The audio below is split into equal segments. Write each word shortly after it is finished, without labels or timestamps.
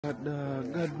God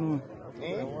no.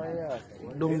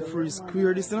 Don't freeze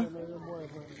queer this now.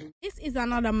 This is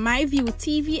another MyView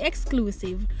TV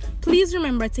exclusive. Please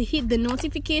remember to hit the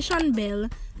notification bell,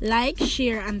 like,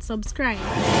 share and subscribe.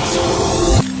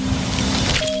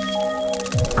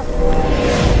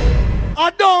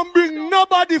 I don't bring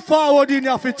nobody forward in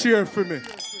here to cheer for me.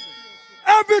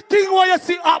 Everything what you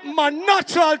see up my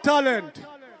natural talent.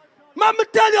 Let me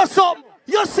tell you something.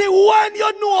 You see, when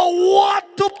you know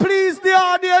what to please the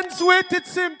audience with,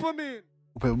 it's simple, man.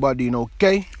 Hope everybody doing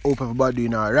okay. Hope everybody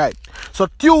doing alright. So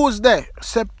Tuesday,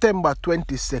 September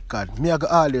 22nd, me I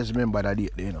always remember that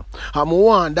date, you know. I'm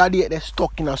one that date they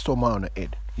stuck in a stomach on the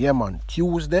head. Yeah man,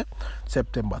 Tuesday,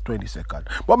 September 22nd.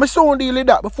 But me soon deal with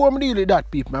that. Before me deal with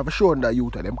that, people, I have shown that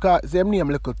youth of them. Cause them name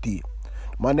Likkle T.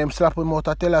 Man them slap him out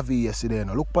of Telaviv yesterday, you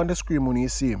know. Look on the screen when you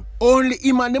see him. Only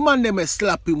him and the man them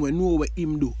slap him when know what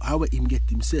him do, how him get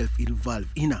himself involved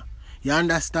in. You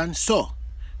understand? So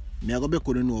me I go back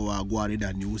to know what go on with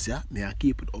that news, yeah. Me I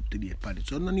keep it up to date on it.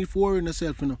 So no need for worrying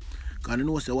yourself, you know. Because I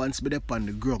know say once me up on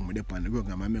the ground, and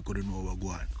I make to know what go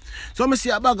on. So I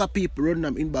see a bag of people run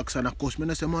them inbox and of course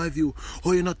me say my view,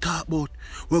 oh you not talk about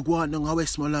we go on down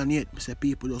Westmoreland yet. I say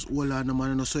people just hold on man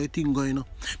and so you think going, you know.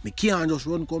 Me can't just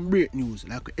run come break news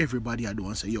like everybody I do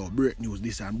and say yo break news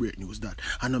this and break news that.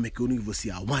 I know me couldn't even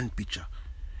see a one picture.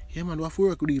 Yeah man, what for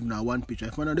work could even have one picture?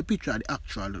 If I know the picture of the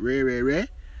actual rare.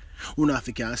 You know if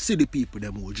you can see the people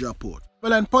them will drop out.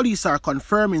 Well, and police are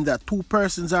confirming that 2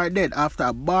 persons are dead after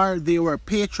a bar they were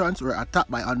patrons were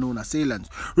attacked by unknown assailants.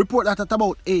 Report that at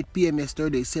about 8 p.m.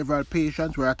 yesterday, several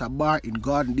patrons were at a bar in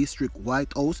Garden District,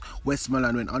 White House,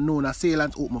 Westmoreland when unknown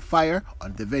assailants opened fire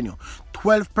on the venue.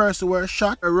 12 persons were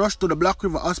shot and rushed to the Black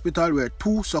River Hospital where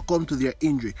 2 succumbed to their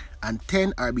injury and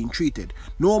 10 are being treated.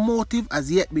 No motive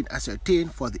has yet been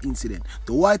ascertained for the incident.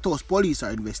 The White House police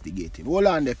are investigating. Hold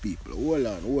on there people, hold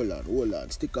on.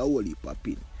 Stick a whole heap of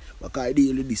pin. But I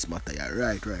deal with this matter, yeah.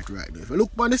 Right. If you look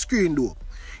on the screen though,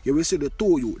 you will see the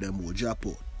 2 youth them will drop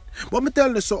out. But me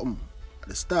tell you something. At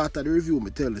the start of the review, me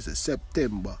tell you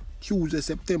Tuesday,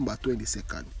 September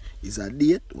 22nd is a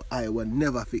date I will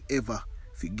never ever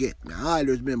forget. I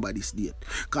always remember this date.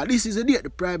 Because this is a date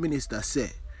the Prime Minister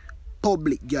said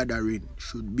public gathering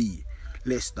should be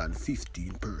less than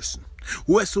 15 persons.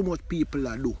 Where so much people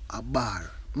are do a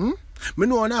bar. Me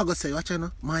know I'm going to say, watch you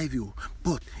know, my view,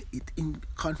 but it in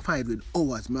confined with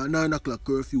hours. My 9 o'clock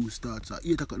curfew starts at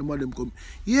 8 o'clock, the man them come.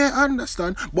 Yeah, I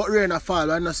understand, but rain a fall,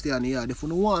 I understand, yeah. If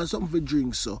you want something for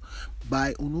drink, so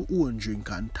buy your own drink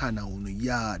and turn on your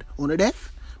yard. On the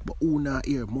deaf, but una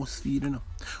ear must feel, you know.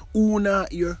 Una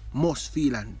ear must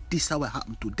feel, and this is what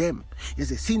happened to them. You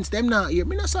see, since them not here,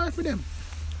 me not sorry for them.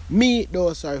 Me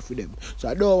don't sorry for them. So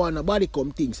I don't want nobody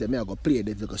come think say me I go play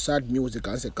this because sad music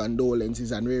and say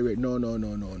condolences and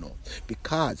no.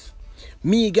 Because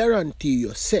me guarantee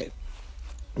you say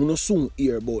you know soon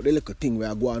hear about the little thing we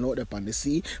are going out there on the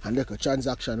sea and the little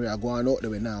transaction we are going out there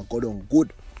we now go down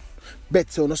good.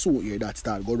 Bet so you know soon hear that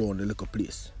start go down the little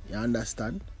place. You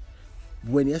understand?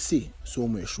 When you see so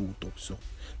much shoot up so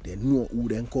they know who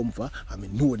they come for and me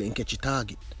know they catch a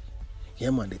target. Yeah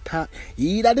man,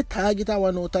 either the target I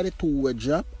want out of the 2 we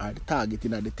drop or the target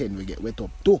in the 10 we get wet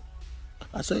up too.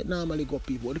 That's how it normally go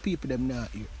people. But the people them not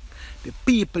here. The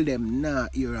people them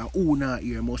not here and who not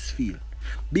here must feel.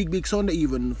 Big Sunday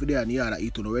even for there in the yard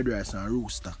eat on the red rice and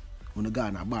rooster. When you go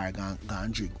in a bar go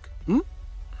and drink. When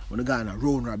you go in a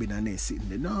round robin and then sitting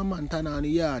there. No man, turn on the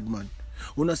yard man.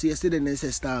 When you see yesterday they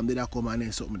say storm did come and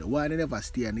then something. Why they never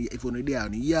stay in the, if you're there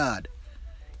in the yard?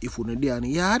 If you're there in the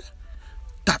yard,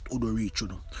 that would reach you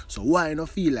know. So why not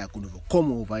feel like you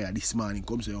come over here this morning,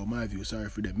 come say, oh my view, sorry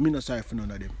for them. Me not sorry for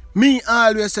none of them. Me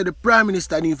always say the Prime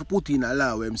Minister need to put in a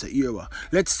law where him say, here,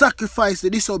 let's sacrifice the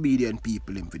disobedient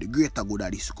people for the greater good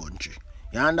of this country.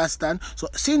 You understand? So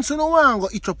since you don't want to go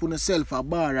eat up on yourself a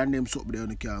bar and them something there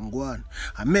you can go on.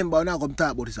 I remember when I come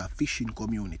talk about this a fishing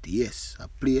community. Yes, a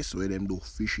place where them do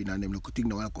fishing and them look think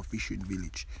they want to go fishing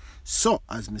village. So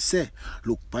as me say,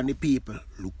 look upon the people,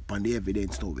 look upon the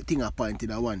evidence now. We think I point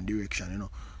in a one direction, you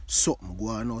know. Something go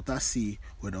on out of sea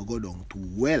when I go down too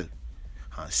well.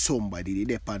 And somebody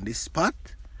they on this spot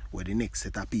where the next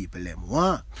set of people them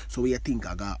want. So what you think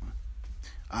I got?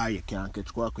 You can't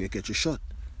catch quack, you catch a shot.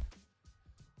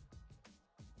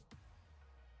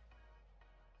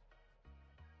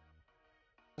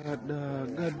 God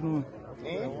no.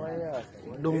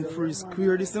 Don't freeze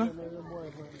queer this now.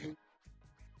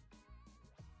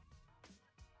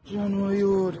 John, why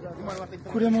you?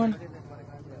 Could man?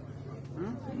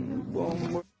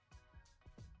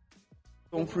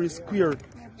 Don't freeze queer.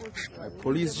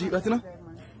 Police jeep, that you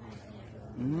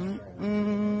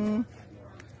know?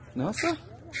 No, sir.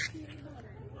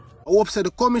 I hope say the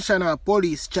commissioner of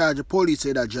police charge the police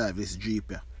that drive this Jeep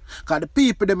here. Because the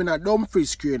people them in a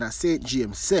Dumfries Crane at St.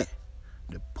 James say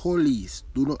the police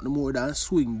do not more than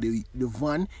swing the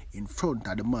van in front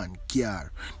of the man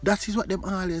car. That is what them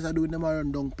always are doing. Them are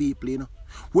run down people, you know.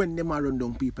 When them are run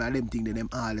down people, them think that them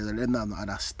always are them have no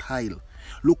other style.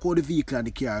 Look how the vehicle and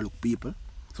the car look, people.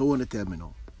 So want to tell me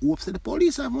now. Hope say the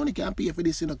police have money can pay for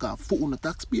this in a car. Foot on the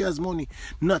taxpayers' money.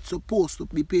 Not supposed to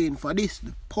be paying for this.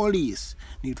 The police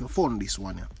need to fund this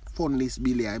one. Yeah. Fund this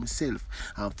Billy himself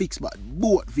and fix back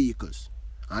both vehicles.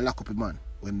 And lock up a man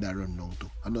when they run down too.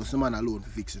 And those man alone to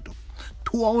fix it up.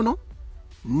 2 hours now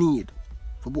need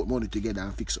for put money together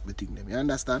and fix up the thing them. You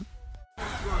understand?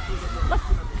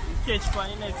 Catch for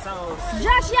the next house.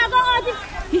 Josh, you go out the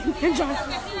Josh.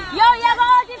 Yo, you go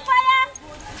out the fire.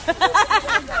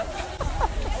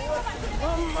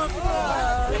 Oh my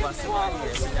God.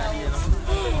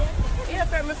 Yeah,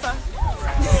 for me, fa.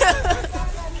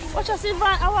 What you see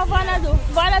our Vanna do?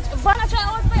 Vanna try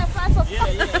out fire first up. Yeah.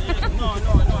 No, you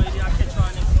didn't catch for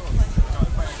the next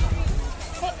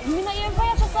house. Me no hear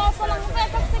fire just off so long fire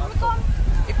taxi me come.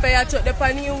 If I took the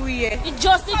pan new way. It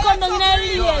just come down in the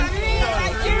lane.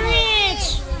 It reach.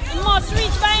 It must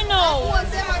reach by now.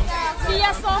 See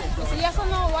ya so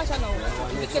now, watch ya now.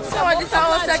 So this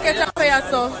house I catch a fire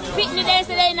so. Pick me there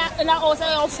today in a house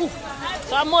of food.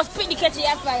 So I must pick the catch the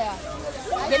fire.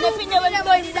 Then they pick them when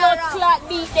the blood clot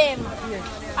beat them.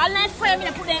 All night fire me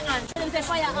put them on. Tell them say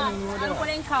fire on and put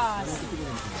them cars.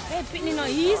 Hey, pick me no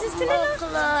easy still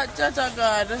enough. Judge of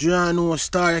God. You know,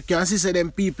 star, you can see say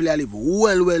them people I live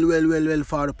well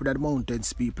far up in the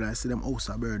mountains, people. I see them house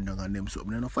are burn down and them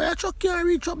something. You know, fire truck can't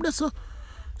reach up there, so.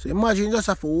 So imagine you just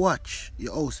have to watch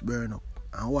your house burn up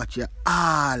and watch your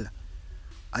all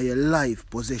of your life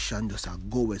possession just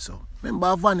go away, so.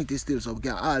 Remember, vanity still, so we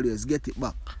can always get it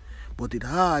back. But it's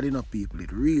hard enough, people.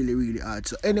 It's really hard.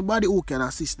 So anybody who can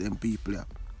assist them people, yeah,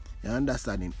 you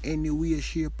understand, in any way,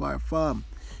 shape or form,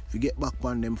 if you get back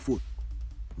on them foot,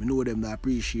 we know them that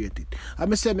appreciate it. I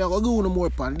say, I'm going to go no more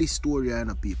upon this story, you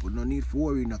know, people. No need for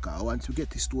worrying, because once we get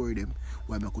the story, them,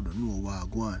 why I couldn't know what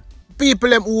go on. People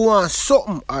them who want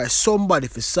something or somebody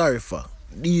for sorry for,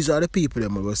 these are the people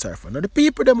them who are sorry for. Now, the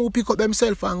people them who pick up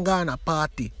themselves and go on a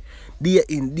party, day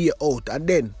in, day out, and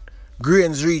then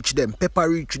grains reach them, Peppa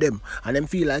reach them, and them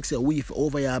feel like say we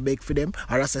over here beg for them,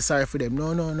 or I say sorry for them.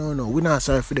 No, we're not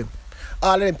sorry for them.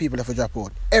 All of them people have to drop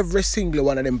out. Every single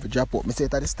one of them for drop out. I say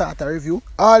it at the start of the review.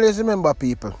 Always remember,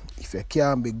 people, if you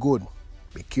can't be good,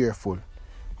 be careful.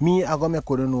 Me, I gonna make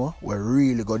you know we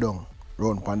really go down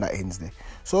round Panda ends there.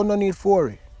 So no need for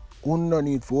worry. No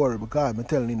need for worry, because I'm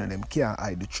telling you, them can't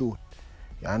hide the truth.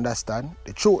 You understand?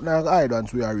 The truth now hide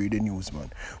once we are reading the news,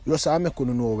 man. We just make you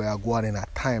know we are going in a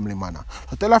timely manner.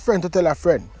 So tell a friend to tell a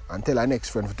friend, and tell a next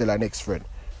friend to tell a next friend.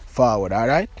 Forward,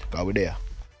 alright? Because we're there.